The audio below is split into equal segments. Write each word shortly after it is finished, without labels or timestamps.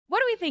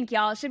we think,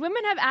 y'all? Should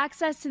women have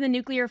access to the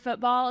nuclear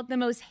football? The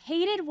most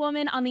hated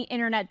woman on the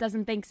internet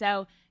doesn't think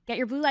so. Get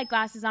your blue light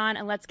glasses on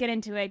and let's get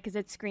into it because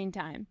it's screen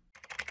time.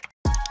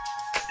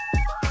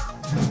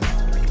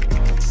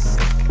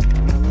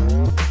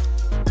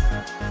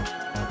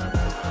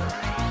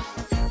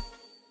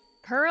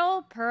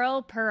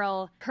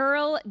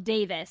 Pearl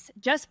Davis,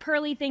 Just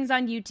Pearly Things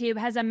on YouTube,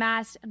 has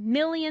amassed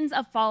millions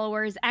of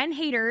followers and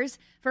haters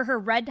for her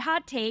red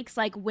hot takes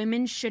like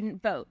women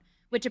shouldn't vote,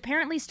 which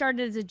apparently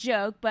started as a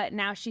joke, but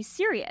now she's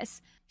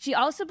serious. She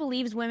also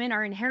believes women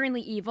are inherently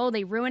evil.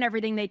 They ruin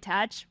everything they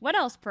touch. What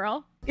else,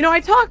 Pearl? You know,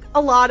 I talk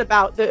a lot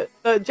about the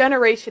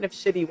generation of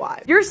shitty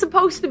wives. You're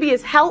supposed to be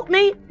his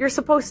helpmate. You're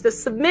supposed to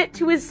submit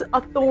to his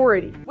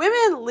authority.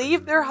 Women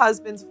leave their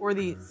husbands for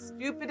the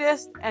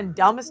stupidest and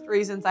dumbest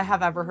reasons I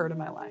have ever heard in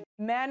my life.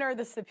 Men are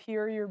the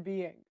superior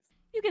beings.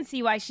 You can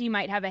see why she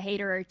might have a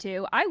hater or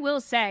two. I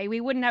will say we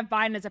wouldn't have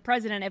Biden as a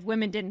president if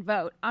women didn't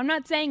vote. I'm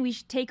not saying we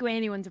should take away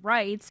anyone's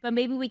rights, but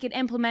maybe we could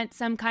implement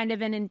some kind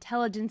of an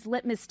intelligence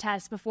litmus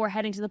test before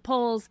heading to the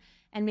polls,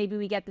 and maybe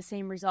we get the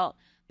same result.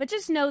 But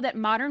just know that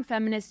modern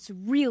feminists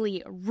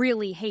really,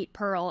 really hate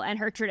Pearl and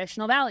her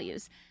traditional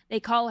values. They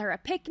call her a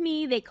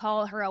pick-me, they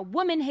call her a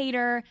woman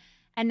hater,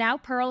 and now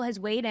Pearl has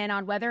weighed in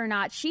on whether or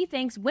not she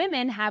thinks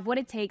women have what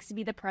it takes to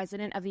be the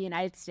president of the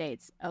United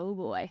States. Oh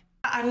boy.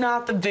 I'm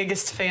not the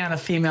biggest fan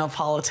of female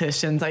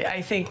politicians.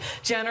 I think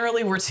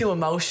generally we're too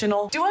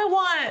emotional. Do I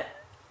want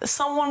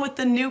someone with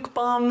the nuke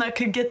bomb that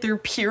could get their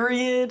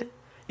period,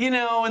 you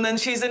know, and then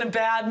she's in a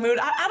bad mood?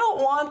 I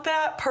don't want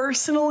that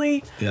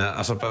personally. Yeah,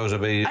 I suppose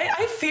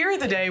I fear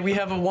the day we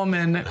have a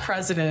woman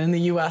president in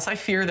the U.S. I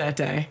fear that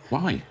day.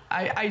 Why?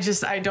 I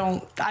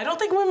don't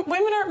think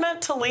women aren't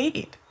meant to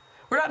lead.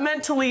 We're not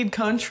meant to lead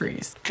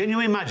countries. Can you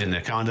imagine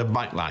the kind of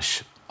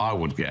backlash I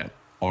would get,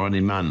 or any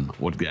man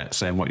would get,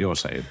 saying what you're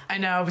saying? I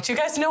know, but you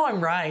guys know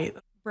I'm right.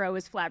 Bro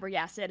is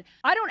flabbergasted.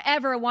 I don't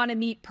ever want to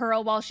meet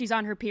Pearl while she's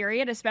on her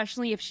period,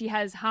 especially if she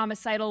has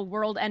homicidal,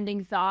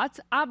 world-ending thoughts.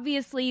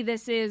 Obviously,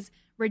 this is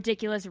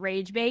ridiculous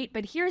rage bait,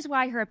 but here's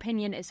why her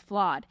opinion is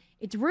flawed.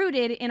 It's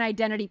rooted in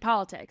identity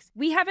politics.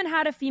 We haven't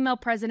had a female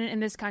president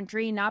in this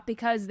country, not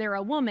because they're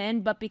a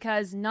woman, but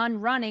because none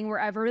running were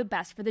ever the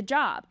best for the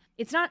job.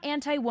 It's not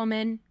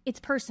anti-woman, it's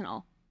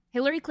personal.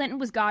 Hillary Clinton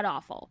was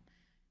god-awful.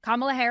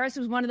 Kamala Harris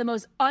was one of the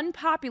most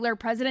unpopular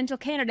presidential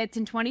candidates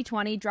in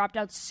 2020, dropped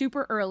out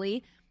super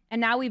early, and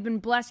now we've been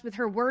blessed with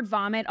her word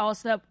vomit.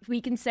 Also, we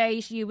can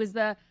say she was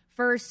the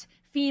first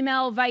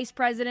female vice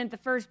president, the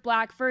first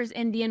black, first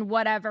Indian,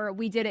 whatever.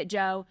 We did it,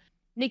 Joe.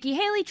 Nikki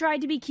Haley tried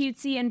to be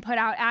cutesy and put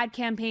out ad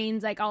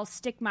campaigns like, I'll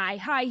stick my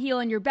high heel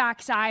in your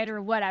backside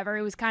or whatever.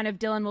 It was kind of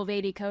Dylan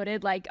Mulvaney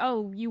coded, like,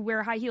 oh, you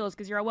wear high heels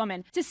because you're a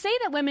woman. To say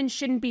that women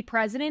shouldn't be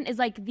president is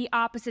like the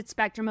opposite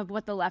spectrum of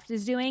what the left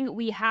is doing.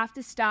 We have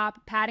to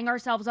stop patting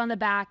ourselves on the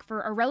back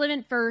for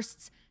irrelevant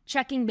firsts,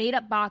 checking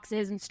made-up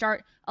boxes, and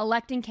start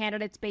electing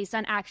candidates based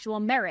on actual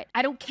merit.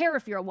 I don't care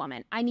if you're a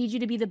woman. I need you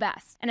to be the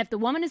best. And if the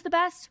woman is the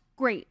best,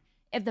 great.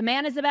 If the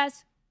man is the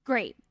best,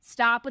 great.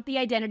 Stop with the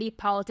identity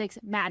politics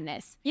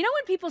madness. You know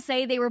when people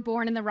say they were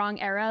born in the wrong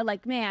era?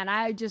 Like, man,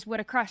 I just would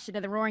have crushed it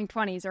in the roaring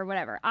 20s or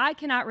whatever. I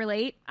cannot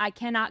relate. I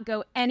cannot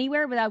go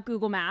anywhere without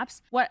Google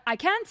Maps. What I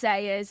can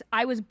say is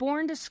I was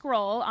born to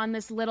scroll on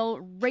this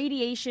little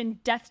radiation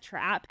death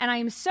trap, and I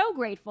am so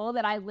grateful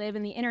that I live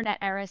in the internet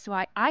era so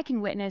I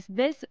can witness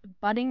this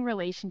budding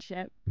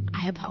relationship.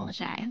 I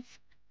apologize.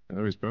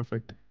 That was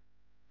perfect.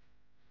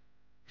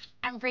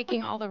 I'm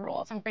breaking all the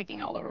rules.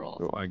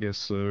 Well, I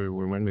guess we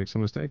might make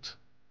some mistakes.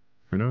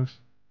 Who knows?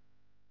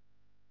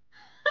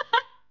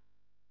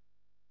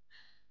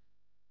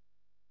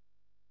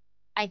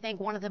 I think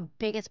one of the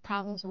biggest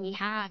problems we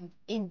have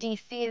in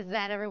DC is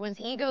that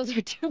everyone's egos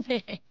are too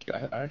big.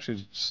 I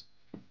actually just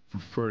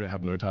prefer to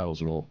have no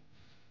titles at all.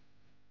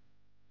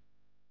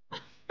 Oh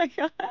my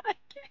God, I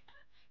can't.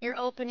 You're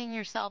opening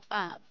yourself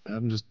up.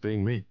 I'm just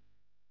being me.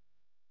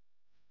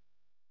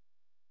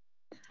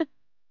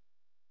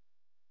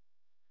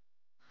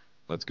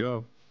 Let's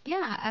go.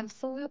 Yeah,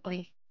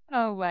 absolutely.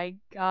 Oh my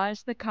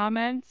gosh, the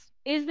comments.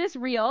 Is this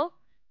real?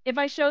 If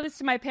I show this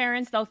to my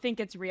parents, they'll think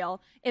it's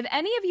real. If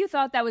any of you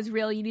thought that was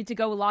real, you need to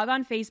go log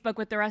on Facebook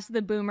with the rest of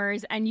the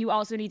boomers, and you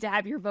also need to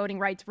have your voting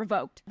rights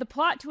revoked. The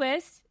plot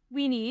twist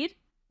we need,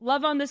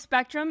 Love on the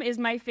Spectrum is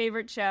my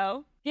favorite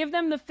show. Give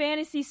them the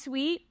fantasy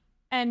suite,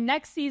 and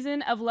next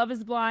season of Love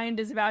is Blind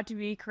is about to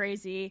be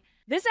crazy.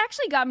 This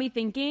actually got me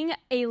thinking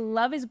a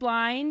Love is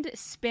Blind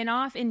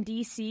spinoff in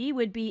DC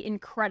would be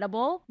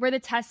incredible, where the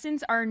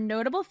testants are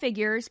notable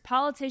figures,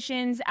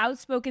 politicians,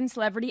 outspoken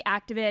celebrity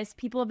activists,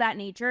 people of that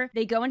nature.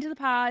 They go into the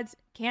pods,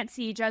 can't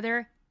see each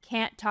other,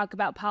 can't talk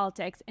about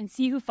politics, and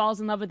see who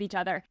falls in love with each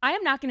other. I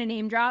am not going to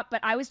name drop,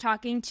 but I was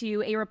talking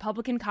to a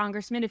Republican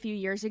congressman a few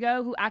years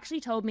ago who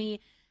actually told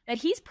me that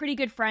he's pretty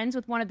good friends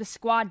with one of the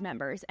squad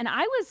members, and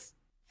I was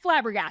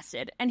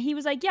flabbergasted. And he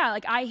was like, yeah,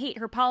 like I hate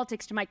her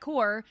politics to my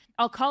core.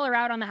 I'll call her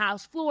out on the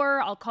House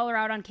floor. I'll call her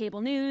out on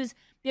cable news.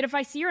 that if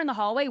I see her in the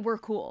hallway, we're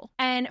cool.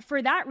 And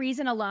for that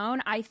reason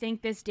alone, I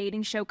think this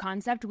dating show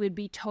concept would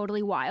be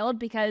totally wild,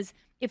 because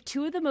if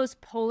two of the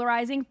most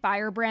polarizing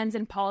firebrands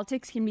in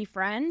politics can be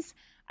friends,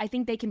 I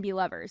think they can be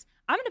lovers.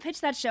 I'm going to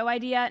pitch that show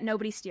idea.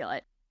 Nobody steal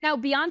it. Now,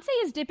 Beyonce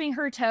is dipping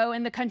her toe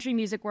in the country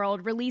music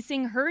world,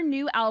 releasing her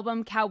new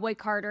album, Cowboy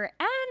Carter,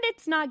 and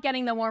it's not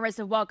getting the warmest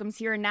of welcomes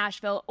here in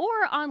Nashville or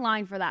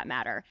online for that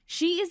matter.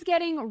 She is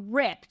getting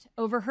ripped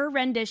over her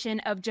rendition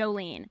of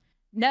Jolene.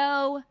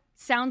 No,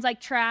 sounds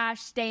like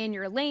trash, stay in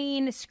your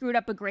lane, screwed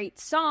up a great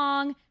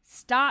song,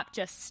 stop,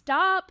 just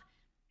stop.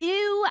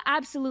 Ew,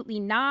 absolutely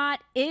not.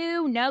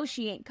 Ew, no,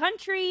 she ain't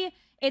country.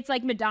 It's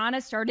like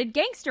Madonna started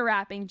gangster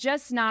rapping,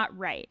 just not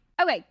right.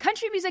 Okay,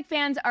 country music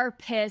fans are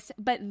pissed,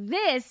 but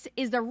this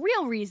is the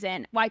real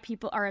reason why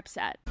people are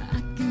upset.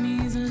 I can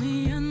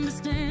easily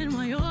understand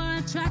why you're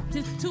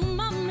attracted to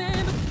my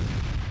man.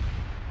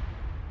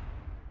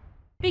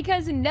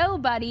 Because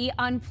nobody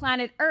on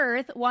planet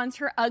Earth wants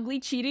her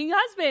ugly, cheating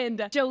husband.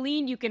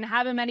 Jolene, you can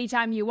have him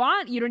anytime you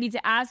want. You don't need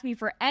to ask me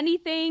for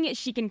anything.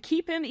 She can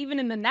keep him even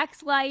in the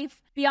next life.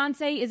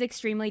 Beyonce is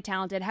extremely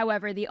talented.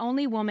 However, the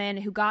only woman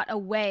who got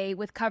away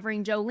with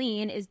covering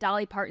Jolene is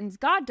Dolly Parton's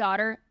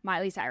goddaughter,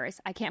 Miley Cyrus.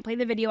 I can't play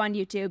the video on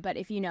YouTube, but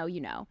if you know, you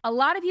know. A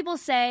lot of people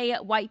say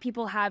white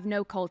people have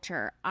no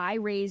culture. I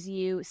raise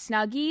you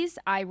Snuggies.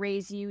 I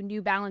raise you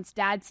New Balance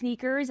dad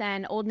sneakers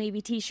and Old Navy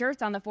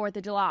t-shirts on the 4th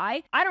of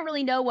July. I don't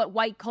really know what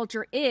white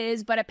culture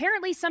is, but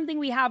apparently something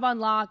we have on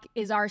lock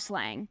is our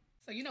slang.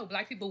 So, you know,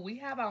 black people, we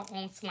have our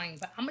own slang,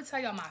 but I'm going to tell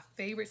y'all my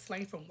favorite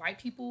slang from white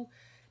people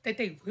that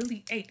they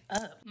really ate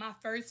up. My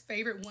first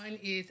favorite one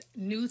is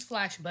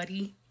newsflash,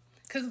 buddy.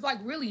 Because it's like,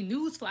 really,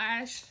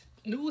 newsflash.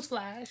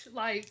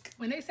 Like,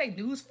 when they say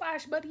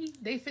newsflash, buddy,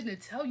 they finna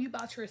tell you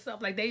about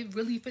yourself. Like, they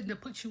really finna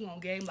put you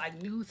on game. Like,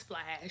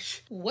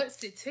 newsflash.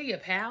 What's it to you,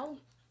 pal?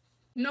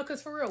 No,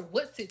 because for real,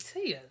 what's it to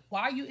you?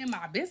 Why are you in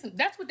my business?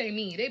 That's what they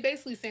mean. They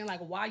basically saying,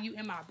 like, why you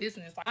in my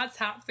business? Like, my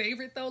top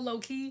favorite, though,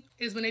 low-key,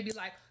 is when they be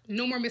like,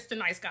 no more Mr.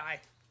 Nice Guy.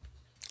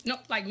 No,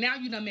 like, now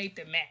you done made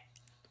them mad.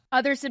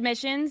 Other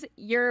submissions,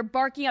 you're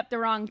barking up the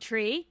wrong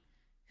tree.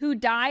 Who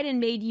died and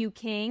made you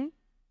king?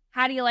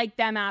 How do you like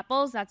them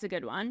apples? That's a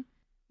good one.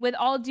 With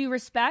all due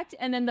respect,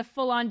 and then the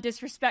full-on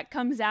disrespect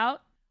comes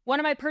out. One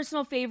of my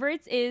personal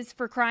favorites is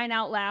For Crying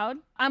Out Loud.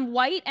 I'm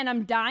white and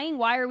I'm dying.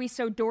 Why are we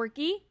so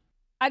dorky?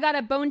 I got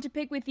a bone to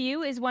pick with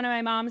you is one of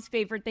my mom's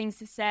favorite things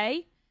to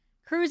say.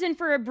 Cruising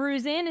for a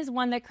bruising is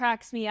one that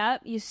cracks me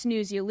up. You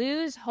snooze, you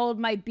lose. Hold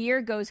my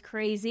beer goes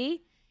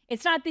crazy.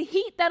 It's not the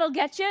heat that'll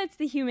get you, it's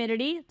the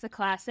humidity. It's a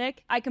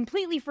classic. I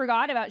completely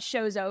forgot about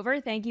Show's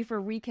Over. Thank you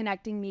for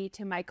reconnecting me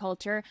to my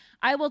culture.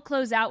 I will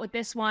close out with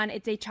this one.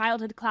 It's a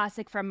childhood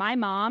classic from my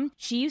mom.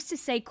 She used to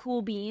say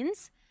cool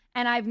beans,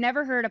 and I've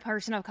never heard a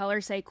person of color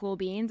say cool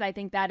beans. I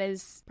think that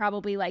is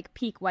probably like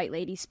peak white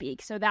lady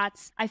speak. So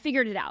I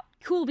figured it out.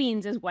 Cool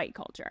beans is white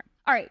culture.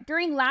 All right,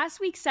 during last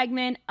week's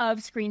segment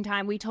of Screen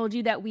Time, we told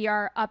you that we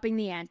are upping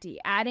the ante,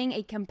 adding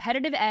a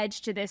competitive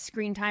edge to this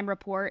Screen Time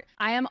report.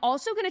 I am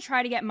also going to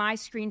try to get my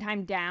screen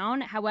time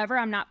down. However,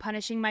 I'm not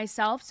punishing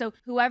myself. So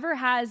whoever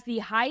has the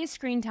highest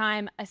screen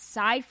time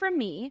aside from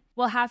me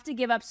will have to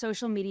give up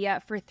social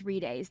media for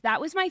 3 days.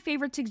 That was my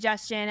favorite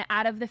suggestion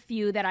out of the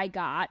few that I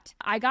got.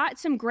 I got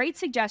some great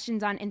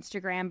suggestions on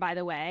Instagram, by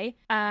the way,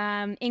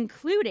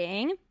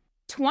 including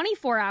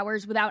 24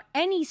 hours without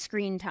any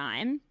screen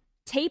time,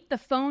 tape the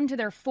phone to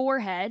their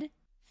forehead,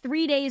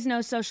 3 days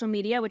no social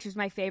media, which is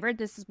my favorite.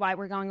 This is why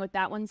we're going with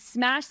that one.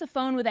 Smash the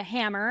phone with a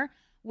hammer,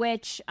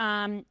 which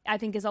I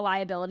think is a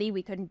liability.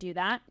 We couldn't do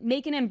that.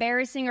 Make an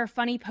embarrassing or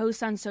funny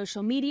post on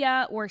social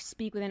media or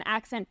speak with an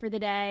accent for the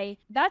day.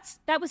 That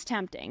was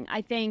tempting.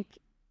 I think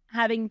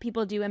having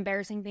people do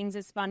embarrassing things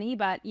is funny,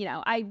 but, you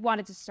know, I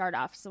wanted to start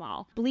off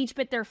small. Bleach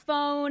bit their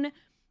phone,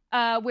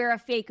 wear a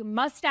fake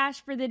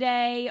mustache for the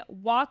day,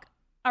 walk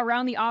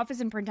around the office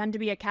and pretend to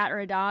be a cat or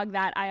a dog.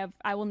 That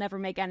I will never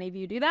make any of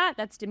you do that.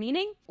 That's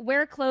demeaning.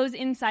 Wear clothes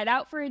inside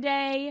out for a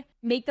day.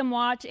 Make them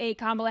watch a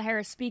Kamala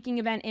Harris speaking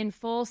event in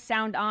full,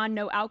 sound on,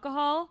 no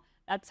alcohol.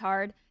 That's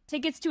hard.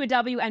 Tickets to a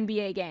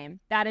WNBA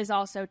game. That is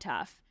also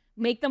tough.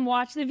 Make them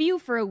watch The View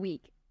for a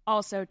week.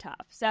 Also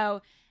tough.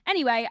 So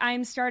anyway,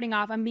 I'm starting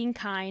off, I'm being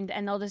kind,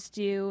 and they'll just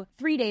do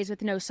 3 days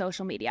with no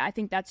social media. I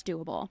think that's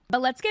doable.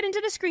 But let's get into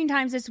the screen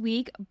times this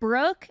week.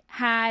 Brooke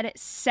had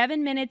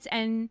 7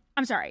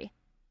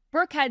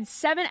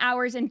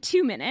 hours and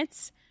 2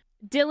 minutes.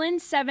 Dylan,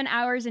 7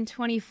 hours and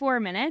 24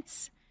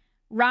 minutes.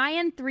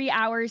 Ryan, 3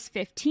 hours,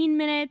 15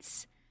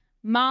 minutes.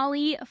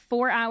 Molly,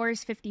 4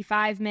 hours,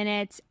 55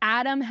 minutes.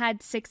 Adam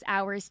had 6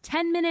 hours,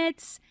 10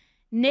 minutes.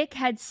 Nick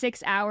had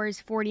 6 hours,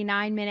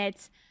 49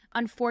 minutes.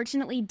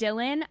 Unfortunately,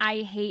 Dylan,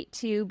 I hate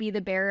to be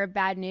the bearer of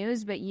bad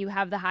news, but you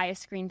have the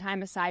highest screen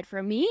time aside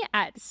from me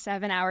at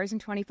 7 hours and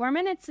 24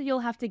 minutes, so you'll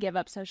have to give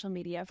up social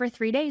media for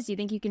 3 days. Do you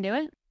think you can do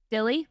it?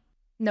 Dilly?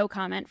 No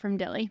comment from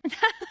Dilly.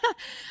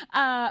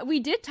 We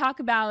did talk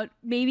about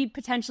maybe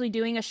potentially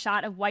doing a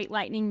shot of White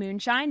Lightning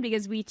moonshine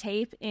because we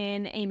tape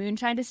in a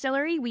moonshine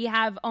distillery. We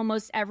have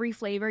almost every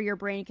flavor your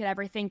brain could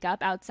ever think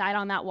up outside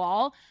on that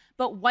wall.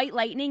 But White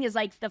Lightning is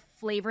like the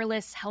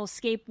flavorless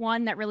hellscape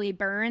one that really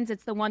burns.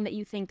 It's the one that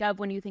you think of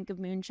when you think of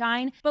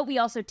moonshine. But we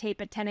also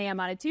tape at 10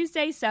 a.m. on a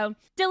Tuesday, so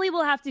Dilly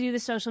will have to do the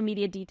social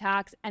media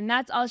detox. And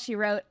that's all she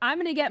wrote. I'm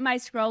going to get my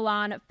scroll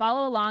on.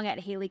 Follow along at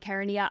Hayley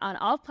Caronia on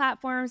all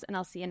platforms, and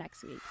I'll see you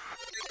next week.